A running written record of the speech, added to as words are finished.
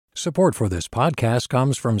Support for this podcast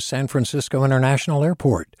comes from San Francisco International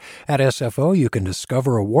Airport. At SFO, you can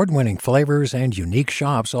discover award-winning flavors and unique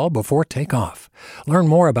shops all before takeoff. Learn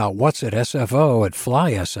more about what's at SFO at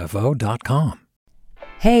flysfo.com.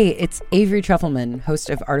 Hey, it's Avery Trufelman,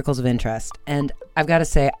 host of Articles of Interest, and I've got to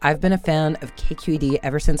say, I've been a fan of KQED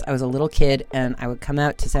ever since I was a little kid, and I would come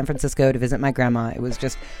out to San Francisco to visit my grandma. It was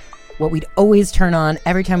just what we'd always turn on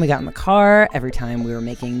every time we got in the car, every time we were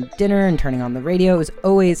making dinner and turning on the radio. It was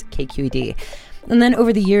always KQED. And then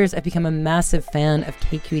over the years, I've become a massive fan of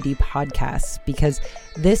KQED podcasts because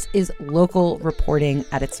this is local reporting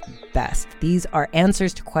at its best. These are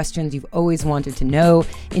answers to questions you've always wanted to know,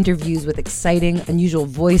 interviews with exciting, unusual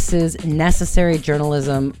voices, necessary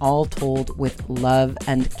journalism, all told with love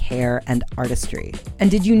and care and artistry. And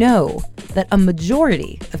did you know that a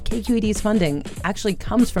majority of KQED's funding actually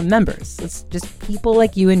comes from members? It's just people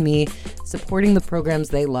like you and me supporting the programs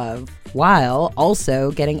they love, while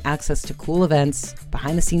also getting access to cool events,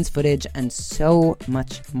 behind-the-scenes footage, and so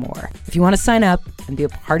much more. If you want to sign up and be a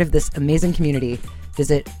part of this amazing community,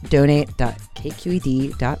 visit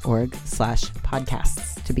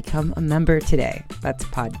donate.kqed.org/podcasts to become a member today. That's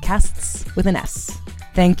podcasts with an S.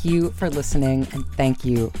 Thank you for listening, and thank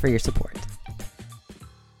you for your support.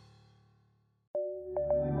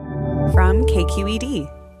 From KQED.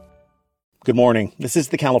 Good morning. This is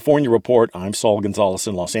the California Report. I'm Saul Gonzalez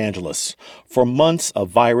in Los Angeles. For months, a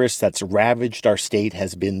virus that's ravaged our state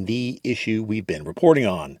has been the issue we've been reporting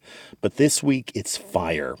on. But this week, it's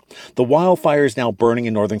fire. The wildfires now burning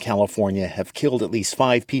in Northern California have killed at least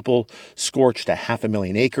 5 people, scorched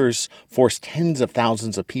 500,000 acres, forced tens of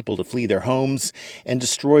thousands of people to flee their homes, and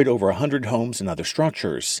destroyed over 100 homes and other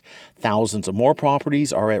structures. Thousands of more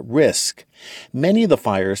properties are at risk. Many of the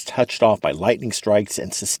fires, touched off by lightning strikes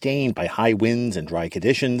and sustained by high winds and dry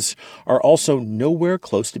conditions, are also nowhere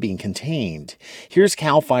close to being contained. Here's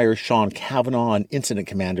CAL FIRE's Sean Cavanaugh, an incident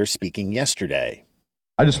commander, speaking yesterday.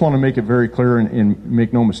 I just want to make it very clear and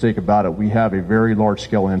make no mistake about it. We have a very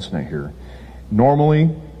large-scale incident here. Normally,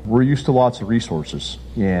 we're used to lots of resources,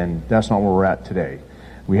 and that's not where we're at today.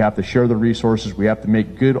 We have to share the resources. We have to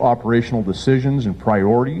make good operational decisions and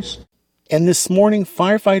priorities. And this morning,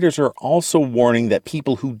 firefighters are also warning that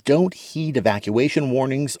people who don't heed evacuation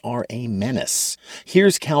warnings are a menace.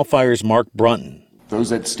 Here's CAL FIRE's Mark Brunton.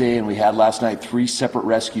 Those that stay, and we had last night 3 separate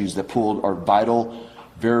rescues that pulled our vital,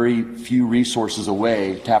 very few resources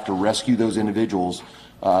away to have to rescue those individuals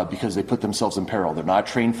because they put themselves in peril. They're not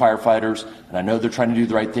trained firefighters, and I know they're trying to do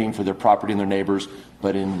the right thing for their property and their neighbors,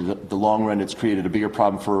 but in the long run, it's created a bigger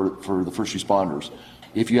problem for the first responders.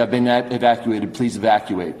 If you have been evacuated, please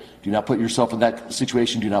evacuate. Do not put yourself in that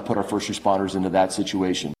situation. Do not put our first responders into that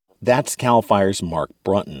situation. That's CAL FIRE's Mark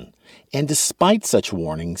Brunton. And despite such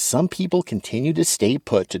warnings, some people continue to stay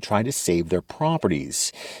put to try to save their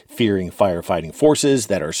properties, fearing firefighting forces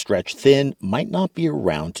that are stretched thin might not be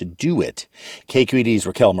around to do it. KQED's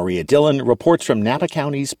Raquel Maria Dillon reports from Napa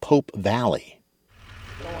County's Pope Valley.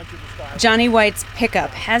 Johnny White's pickup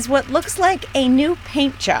has what looks like a new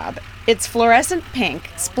paint job. It's fluorescent pink,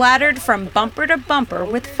 splattered from bumper to bumper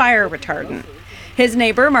with fire retardant. His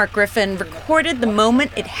neighbor, Mark Griffin, recorded the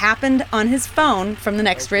moment it happened on his phone from the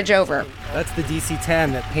next ridge over. That's the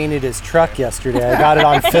DC-10 that painted his truck yesterday. I got it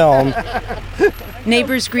on film.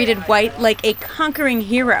 Neighbors greeted White like a conquering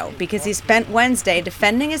hero because he spent Wednesday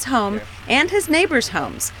defending his home and his neighbors'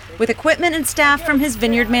 homes with equipment and staff from his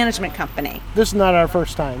vineyard management company. This is not our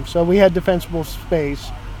first time, so we had defensible space.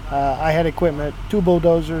 I had equipment, 2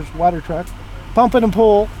 bulldozers, water truck, pump and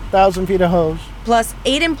pull, 1,000 feet of hose. Plus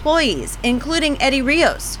 8 employees, including Eddie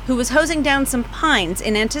Rios, who was hosing down some pines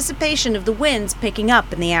in anticipation of the winds picking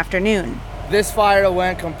up in the afternoon. This fire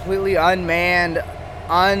went completely unmanned,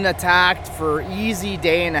 unattacked for easy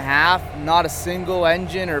day and a half, not a single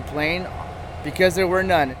engine or plane, because there were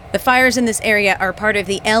none. The fires in this area are part of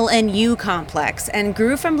the LNU complex and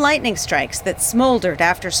grew from lightning strikes that smoldered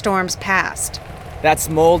after storms passed. That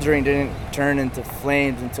smoldering didn't turn into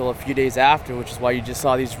flames until a few days after, which is why you just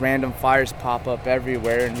saw these random fires pop up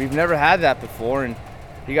everywhere. And we've never had that before, and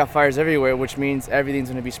you got fires everywhere, which means everything's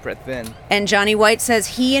going to be spread thin. And Johnny White says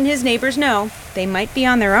he and his neighbors know they might be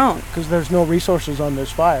on their own. Because there's no resources on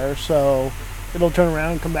this fire, so it'll turn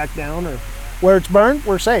around and come back down. Or where it's burned,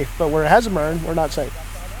 we're safe, but where it hasn't burned, we're not safe.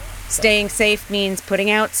 Staying safe means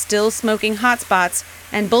putting out still smoking hotspots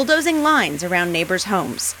and bulldozing lines around neighbors'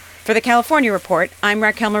 homes. For the California Report, I'm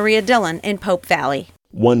Raquel Maria Dillon in Pope Valley.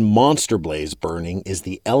 One monster blaze burning is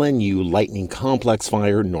the LNU Lightning Complex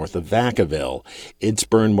fire north of Vacaville. It's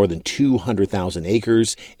burned more than 200,000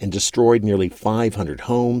 acres and destroyed nearly 500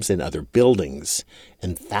 homes and other buildings,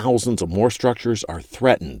 and thousands of more structures are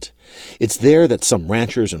threatened. It's there that some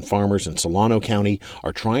ranchers and farmers in Solano County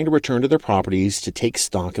are trying to return to their properties to take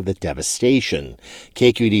stock of the devastation.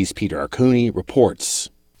 KQED's Peter Arcuni reports.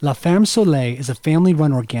 La Ferme Soleil is a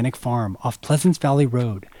family-run organic farm off Pleasance Valley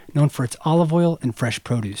Road, known for its olive oil and fresh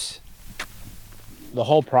produce. The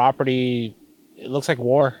whole property, it looks like a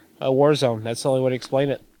war zone. That's the only way to explain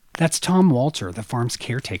it. That's Tom Walter, the farm's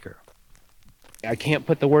caretaker. I can't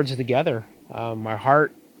put the words together. My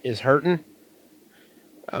heart is hurting.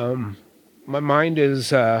 My mind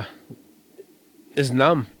is numb.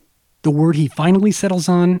 The word he finally settles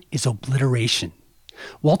on is obliteration.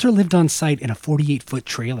 Walter lived on site in a 48-foot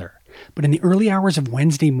trailer, but in the early hours of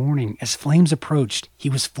Wednesday morning, as flames approached, he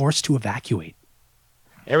was forced to evacuate.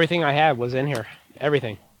 Everything I had was in here.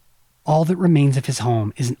 Everything. All that remains of his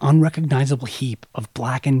home is an unrecognizable heap of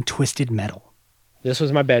blackened, twisted metal. This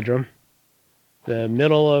was my bedroom. The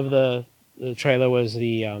middle of the trailer was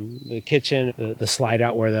the kitchen, the slide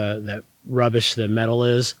out where the rubbish, the metal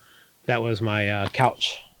is. That was my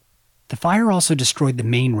couch. The fire also destroyed the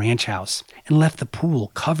main ranch house and left the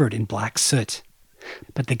pool covered in black soot.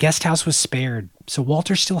 But the guest house was spared, so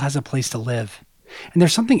Walter still has a place to live. And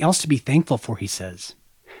there's something else to be thankful for, he says.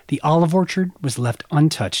 The olive orchard was left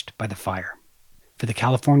untouched by the fire. For the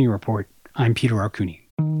California Report, I'm Peter Arcuni.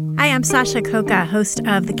 Hi, I'm Sasha Coca, host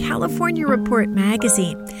of the California Report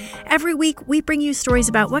magazine. Every week, we bring you stories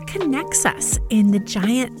about what connects us in the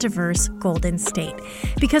giant, diverse Golden State.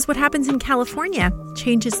 Because what happens in California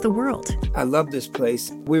changes the world. I love this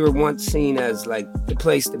place. We were once seen as like the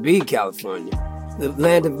place to be, California. The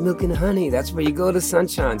land of milk and honey. That's where you go to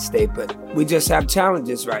Sunshine State, but we just have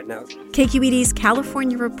challenges right now. KQED's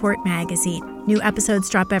California Report magazine. New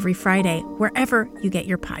episodes drop every Friday, wherever you get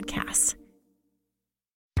your podcasts.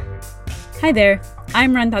 Hi there,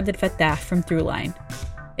 I'm Randa Abdel Fattah from Throughline.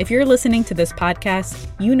 If you're listening to this podcast,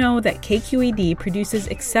 you know that KQED produces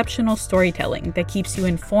exceptional storytelling that keeps you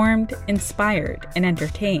informed, inspired, and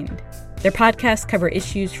entertained. Their podcasts cover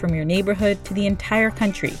issues from your neighborhood to the entire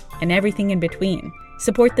country and everything in between.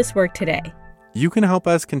 Support this work today. You can help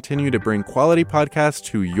us continue to bring quality podcasts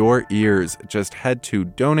to your ears. Just head to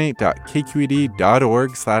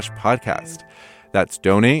donate.kqed.org/podcast. That's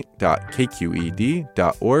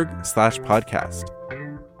donate.kqed.org/podcast.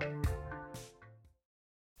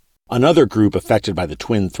 Another group affected by the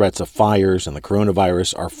twin threats of fires and the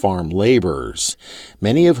coronavirus are farm laborers,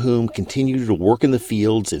 many of whom continue to work in the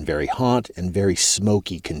fields in very hot and very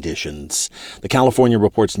smoky conditions. The California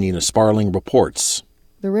Report's Nina Sparling reports.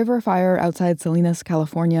 The river fire outside Salinas,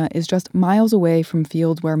 California, is just miles away from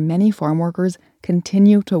fields where many farm workers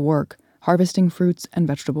continue to work, harvesting fruits and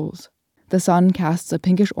vegetables. The sun casts a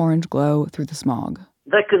pinkish-orange glow through the smog.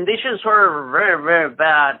 The conditions were very, very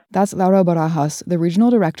bad. That's Laura Barajas, the regional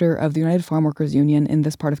director of the United Farmworkers Union in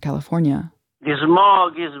this part of California. The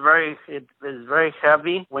smog is very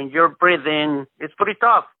heavy. When you're breathing, it's pretty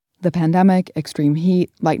tough. The pandemic, extreme heat,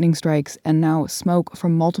 lightning strikes, and now smoke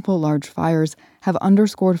from multiple large fires have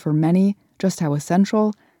underscored for many just how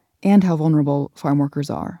essential and how vulnerable farm workers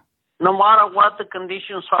are. No matter what the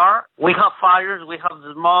conditions are, we have fires, we have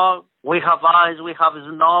smog, we have ice, we have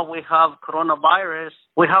snow, we have coronavirus.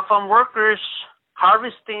 We have farm workers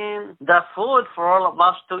harvesting the food for all of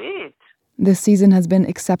us to eat. This season has been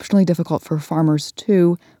exceptionally difficult for farmers,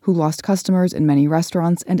 too, who lost customers in many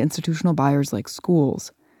restaurants and institutional buyers like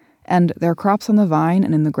schools. And their crops on the vine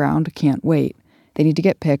and in the ground can't wait. They need to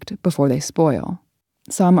get picked before they spoil.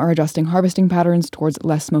 Some are adjusting harvesting patterns towards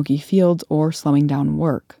less smoky fields or slowing down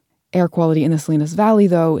work. Air quality in the Salinas Valley,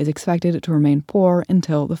 though, is expected to remain poor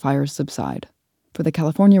until the fires subside. For the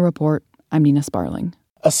California Report, I'm Nina Sparling.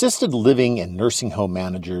 Assisted living and nursing home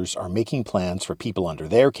managers are making plans for people under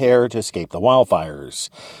their care to escape the wildfires.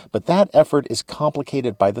 But that effort is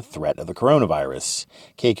complicated by the threat of the coronavirus.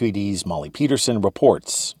 KQED's Molly Peterson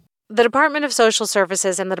reports. The Department of Social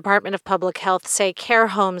Services and the Department of Public Health say care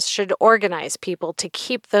homes should organize people to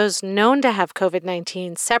keep those known to have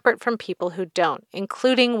COVID-19 separate from people who don't,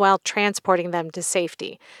 including while transporting them to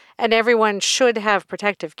safety. And everyone should have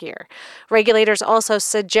protective gear. Regulators also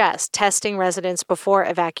suggest testing residents before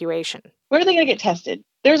evacuation. Where are they going to get tested?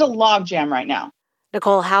 There's a logjam right now.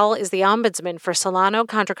 Nicole Howell is the ombudsman for Solano,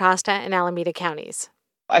 Contra Costa, and Alameda counties.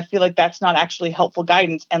 I feel like that's not actually helpful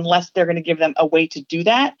guidance unless they're going to give them a way to do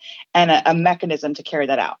that and a mechanism to carry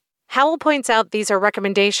that out. Howell points out these are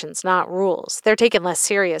recommendations, not rules. They're taken less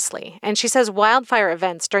seriously. And she says wildfire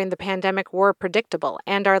events during the pandemic were predictable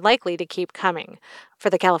and are likely to keep coming. For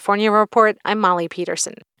the California Report, I'm Molly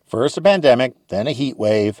Peterson. First a pandemic, then a heat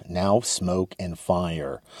wave, now smoke and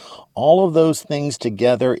fire. All of those things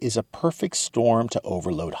together is a perfect storm to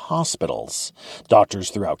overload hospitals. Doctors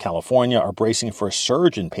throughout California are bracing for a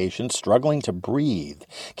surge in patients struggling to breathe.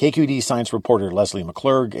 KQED science reporter Lesley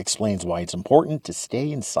McClurg explains why it's important to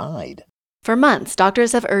stay inside. For months,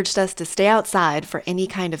 doctors have urged us to stay outside for any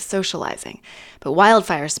kind of socializing. But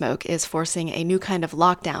wildfire smoke is forcing a new kind of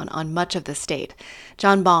lockdown on much of the state.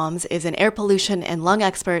 John Balmes is an air pollution and lung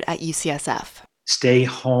expert at UCSF. Stay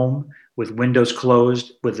home with windows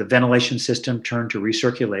closed, with the ventilation system turned to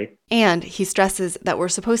recirculate. And he stresses that we're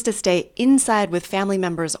supposed to stay inside with family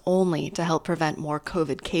members only to help prevent more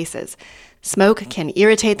COVID cases. Smoke can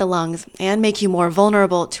irritate the lungs and make you more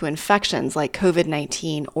vulnerable to infections like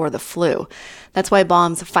COVID-19 or the flu. That's why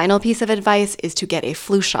Balmes' final piece of advice is to get a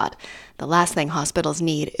flu shot. The last thing hospitals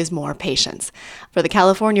need is more patients. For the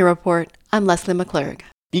California Report, I'm Lesley McClurg.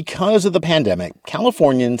 Because of the pandemic,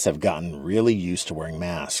 Californians have gotten really used to wearing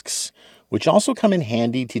masks, which also come in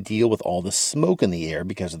handy to deal with all the smoke in the air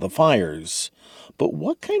because of the fires. But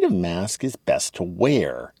what kind of mask is best to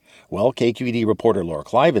wear? Well, KQED reporter Laura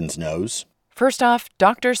Clivens knows. First off,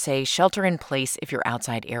 doctors say shelter in place if your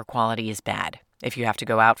outside air quality is bad. If you have to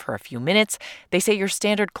go out for a few minutes, they say your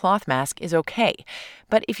standard cloth mask is okay.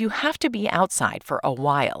 But if you have to be outside for a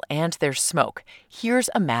while and there's smoke, here's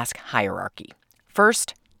a mask hierarchy.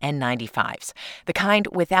 First, N95s, the kind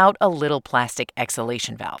without a little plastic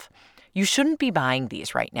exhalation valve. You shouldn't be buying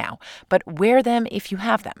these right now, but wear them if you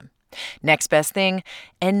have them. Next best thing,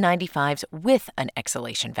 N95s with an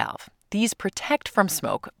exhalation valve. These protect from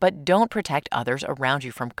smoke, but don't protect others around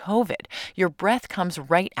you from COVID. Your breath comes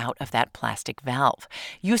right out of that plastic valve.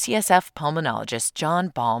 UCSF pulmonologist John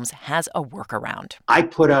Balmes has a workaround. I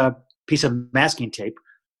put a piece of masking tape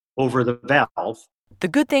over the valve. The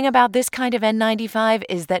good thing about this kind of N95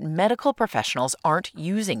 is that medical professionals aren't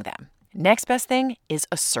using them. Next best thing is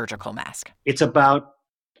a surgical mask. It's about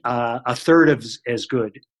a third of as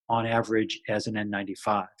good on average as an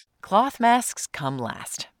N95. Cloth masks come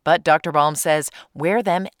last, but Dr. Balmes says wear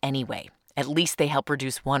them anyway. At least they help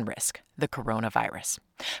reduce one risk, the coronavirus.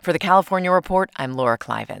 For the California Report, I'm Laura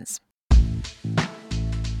Clivens.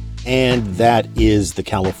 And that is the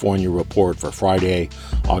California Report for Friday,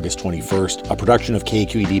 August 21st, a production of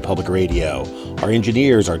KQED Public Radio. Our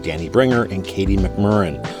engineers are Danny Bringer and Katie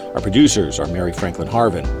McMurrin. Our producers are Mary Franklin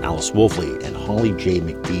Harvin, Alice Wolfley, and Holly J.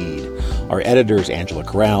 McBeed. Our editors, Angela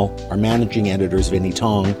Corral. Our managing editors, Vinnie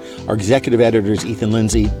Tong. Our executive editors, Ethan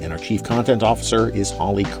Lindsay. And our chief content officer is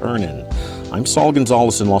Holly Kernan. I'm Saul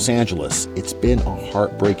Gonzalez in Los Angeles. It's been a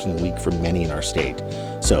heartbreaking week for many in our state.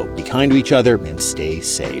 So be kind to each other and stay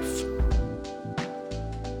safe.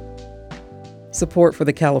 Support for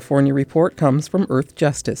the California Report comes from Earth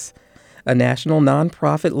Justice, a national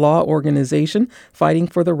nonprofit law organization fighting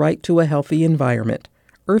for the right to a healthy environment.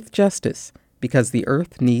 Earth Justice, because the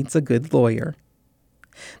earth needs a good lawyer.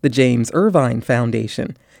 The James Irvine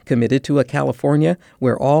Foundation, committed to a California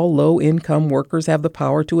where all low-income workers have the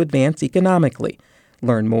power to advance economically.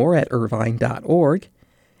 Learn more at irvine.org.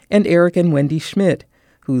 And Eric and Wendy Schmidt,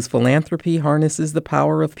 whose philanthropy harnesses the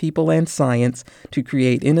power of people and science to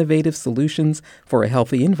create innovative solutions for a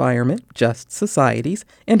healthy environment, just societies,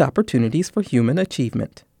 and opportunities for human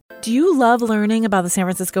achievement. Do you love learning about the San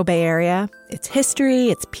Francisco Bay Area? Its history,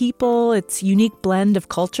 its people, its unique blend of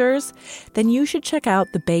cultures? Then you should check out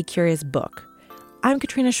the Bay Curious book. I'm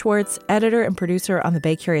Katrina Schwartz, editor and producer on the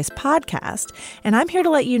Bay Curious podcast, and I'm here to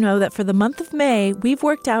let you know that for the month of May, we've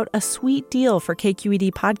worked out a sweet deal for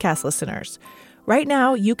KQED podcast listeners. Right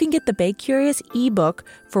now, you can get the Bay Curious ebook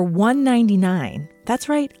for $1.99. That's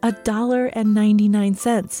right,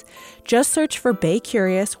 $1.99. Just search for Bay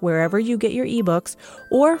Curious wherever you get your ebooks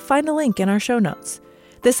or find a link in our show notes.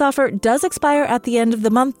 This offer does expire at the end of the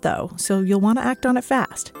month, though, so you'll want to act on it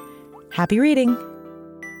fast. Happy reading!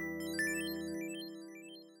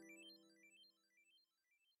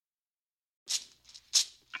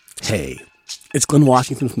 Hey, it's Glenn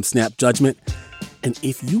Washington from Snap Judgment. And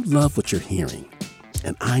if you love what you're hearing,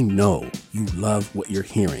 and I know you love what you're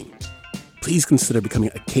hearing, please consider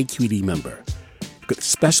becoming a KQED member. You get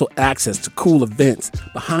special access to cool events,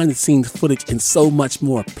 behind-the-scenes footage, and so much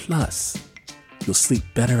more. Plus, you'll sleep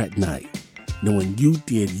better at night knowing you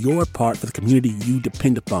did your part for the community you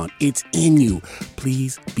depend upon. It's in you.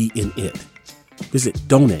 Please be in it. Visit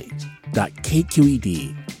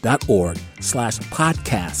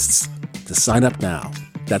donate.kqed.org/podcasts to sign up now.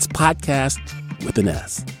 That's podcast with an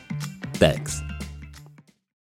S. Thanks.